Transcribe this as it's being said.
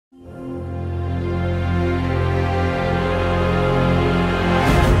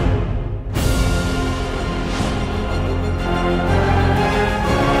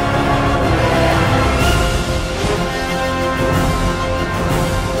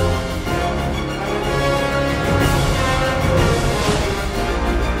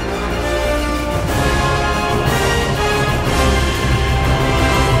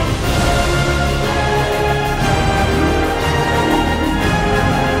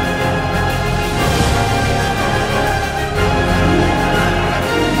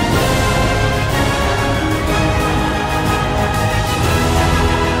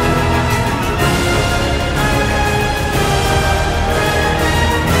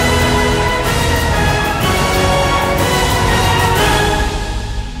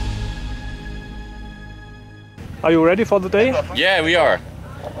Are you ready for the day? Yeah, we are.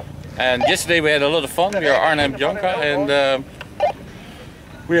 And yesterday we had a lot of fun. We are Arne and Bianca, and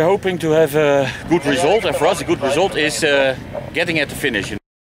we are hoping to have a good result. And for us, a good result is getting at the finish.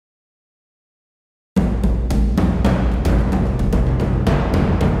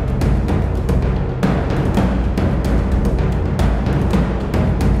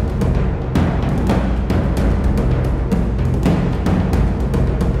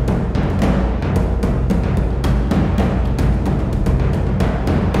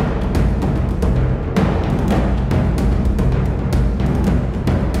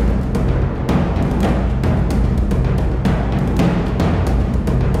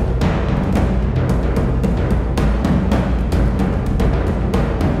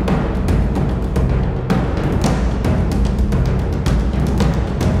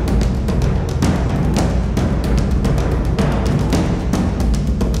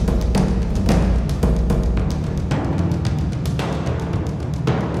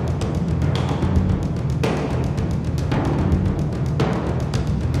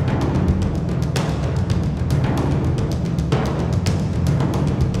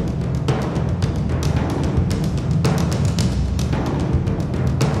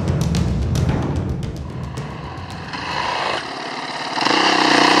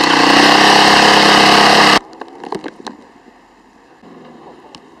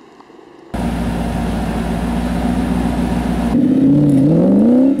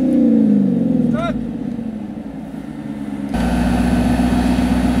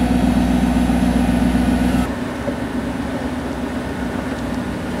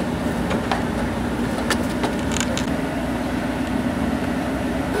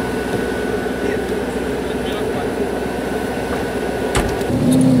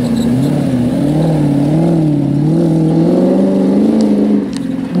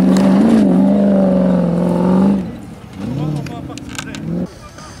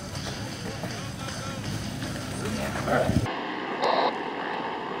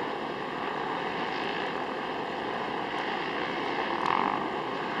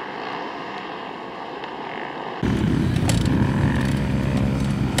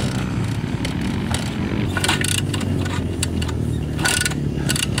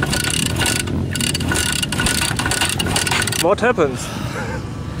 What happens?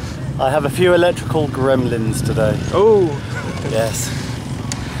 I have a few electrical gremlins today. Oh, yes.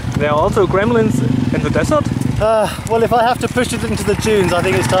 There are also gremlins in the desert? Well, if I have to push it into the dunes, I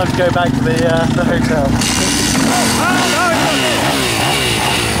think it's time to go back to the hotel.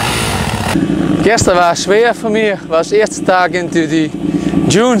 Gestern war es schwer für mich, war das erste Tag in die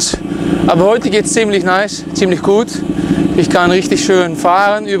Dunes, aber heute geht es ziemlich nice, ziemlich gut. Ich kann richtig schön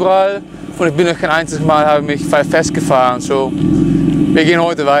fahren überall und ich bin noch kein einziges Mal habe mich festgefahren. So, wir gehen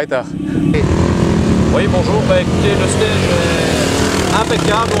heute weiter. Oui, bonjour, écoutez, le stage est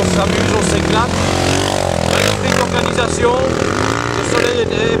impeccable, on s'amuse, on s'éclate. Magnifique organisation, le soleil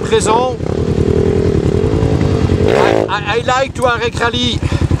est présent. I like Tuareg Rallye.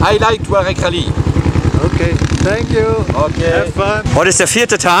 I like Tuareg Rallye. Okay, thank you. Okay. Have fun. Heute ist der 4.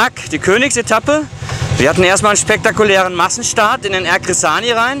 Tag, die Königsetappe. Wir hatten erstmal einen spektakulären Massenstart in den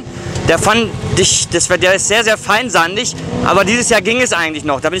Erkresani rein. Der ist sehr, sehr feinsandig, aber dieses Jahr ging es eigentlich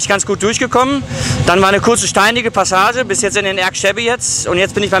noch. Da bin ich ganz gut durchgekommen. Dann war eine kurze steinige Passage bis jetzt in den Erkschebi jetzt und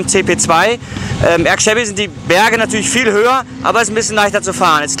jetzt bin ich beim CP2. Erkschebi sind die Berge natürlich viel höher, aber es ist ein bisschen leichter zu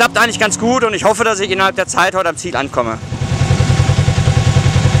fahren. Es klappt eigentlich ganz gut und ich hoffe, dass ich innerhalb der Zeit heute am Ziel ankomme.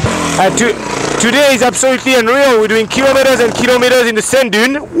 Today is absolutely unreal. We're doing kilometers and kilometers in the sand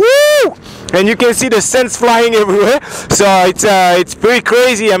dune. Woo! And you can see the sands flying everywhere. So it's pretty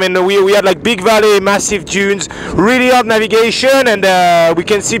crazy. I mean, we had like big valley, massive dunes, really hard navigation, and we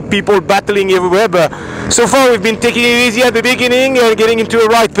can see people battling everywhere. But so far we've been taking it easy at the beginning and getting into the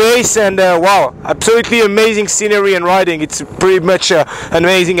right pace. And wow, absolutely amazing scenery and riding. It's pretty much an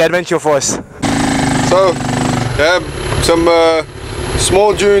amazing adventure for us. So, yeah, some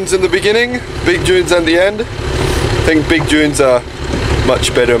small dunes in the beginning, big dunes at the end. I think big dunes are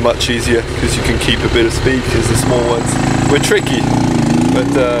much better, much easier because you can keep a bit of speed because the small ones were tricky, but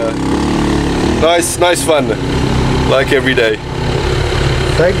nice fun, like every day.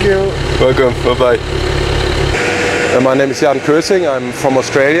 Thank you. Welcome, bye bye. My name is Jan Kösing. I'm from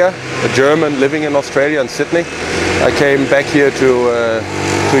Australia, a German living in Australia and Sydney. I came back here to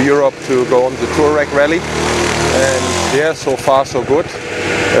Europe to go on the Tuareg Rallye, and yeah, so far so good.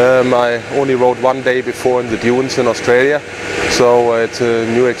 I only rode one day before in the dunes in Australia, so it's a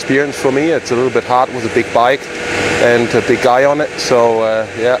new experience for me. It's a little bit hard with a big bike and a big guy on it, so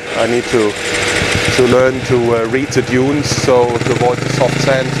yeah, I need to learn to read the dunes, so to avoid the soft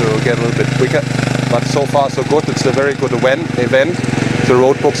sand, to get a little bit quicker. but so far so good. It's a very good event. The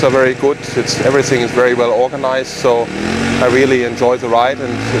road books are very good. Everything is very well organized, so I really enjoyed the ride,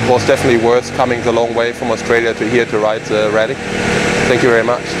 and it was definitely worth coming the long way from Australia to here to ride the rally. Thank you very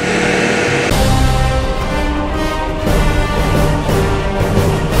much.